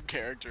like your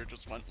character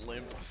just went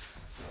limp.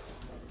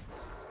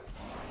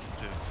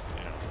 Just,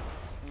 you know.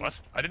 What?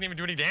 I didn't even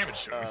do any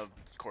damage to him.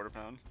 Quarter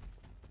pound.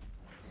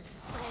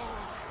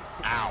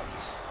 Ow.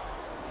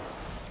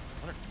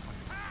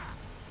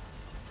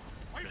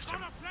 I've Missed got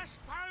him. a flesh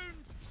pound!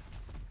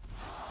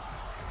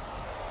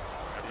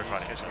 After He's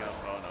fighting catching each other.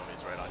 up. Oh no,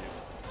 he's right on you.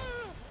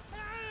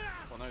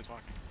 Well, now he's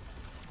walking.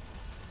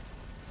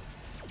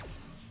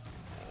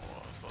 Oh,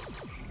 that was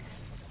close.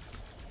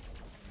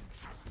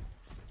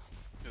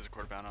 There's a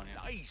quarter pound on you.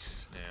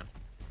 Nice! Yeah.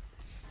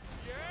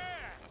 Yeah!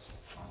 Nice.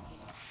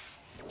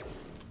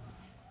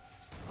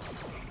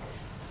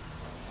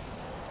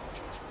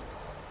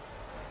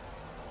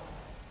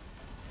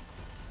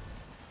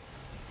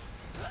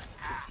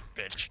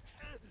 Bitch.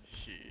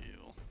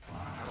 Heal.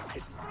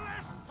 Flesh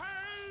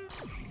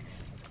pound!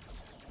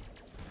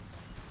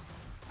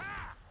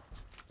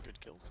 Good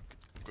kills.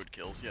 Good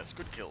kills. Yes,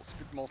 good kills.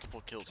 Good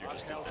multiple kills you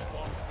just did That there.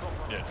 hellspawn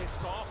properly Yes.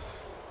 pissed off.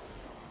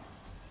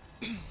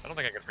 I don't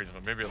think I can freeze them,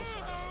 but maybe it'll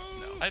slow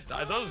down.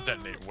 No. Those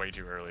detonate way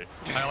too early.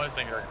 I always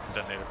think they're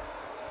detonated.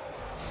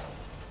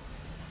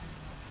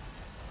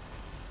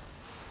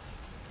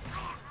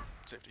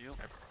 Safe to heal.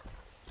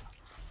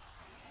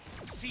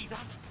 See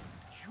that?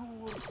 You're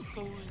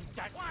going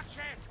down. Watch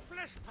it!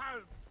 Flesh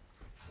pound!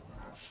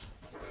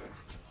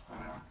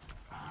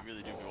 You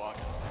really do be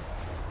walking.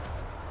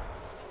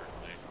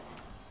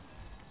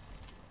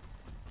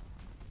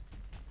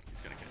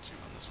 He's gonna catch you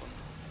on this one.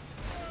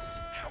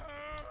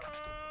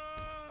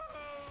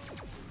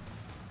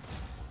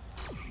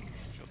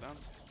 Shield down.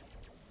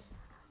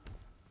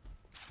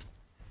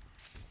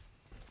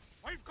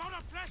 I've got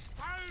a flesh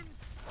pound!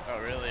 Oh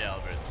really,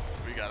 Alberts?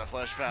 We got a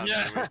flesh pound.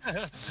 Yeah. do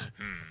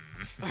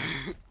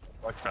we?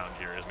 Flesh pound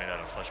here is made out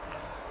of flesh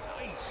pound.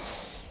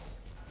 Nice!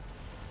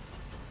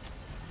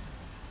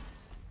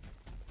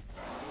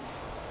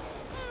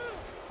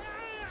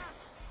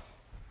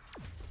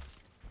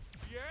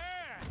 Yeah!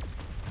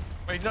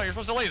 Wait, no, you're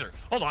supposed to laser.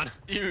 Hold on.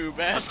 You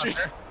That's not bastard.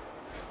 fair.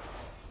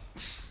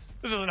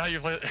 This isn't how you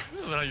play.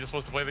 This isn't how you're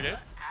supposed to play the game.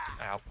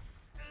 Ow.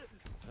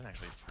 Doesn't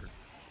actually hurt.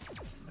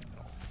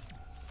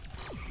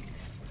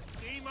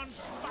 Demon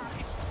spat,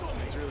 it's dummy!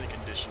 He's really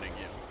conditioning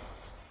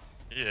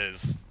you. He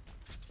is.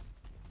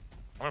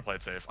 I'm gonna play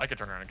it safe. I could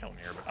turn around and kill him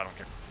here, but I don't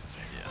care. It's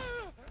safe.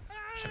 Yeah.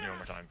 Hit me one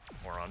more time,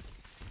 moron.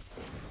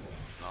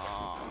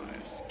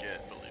 Nice.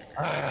 Get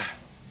beleaguered.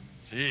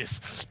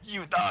 Jeez.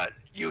 You thought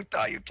you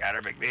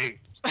counterpicked me.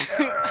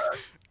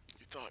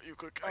 You thought you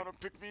could counter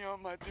pick me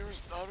on my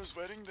dearest daughter's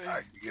wedding day?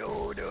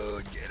 You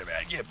dude, get him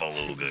out, get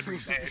belugered,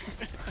 man.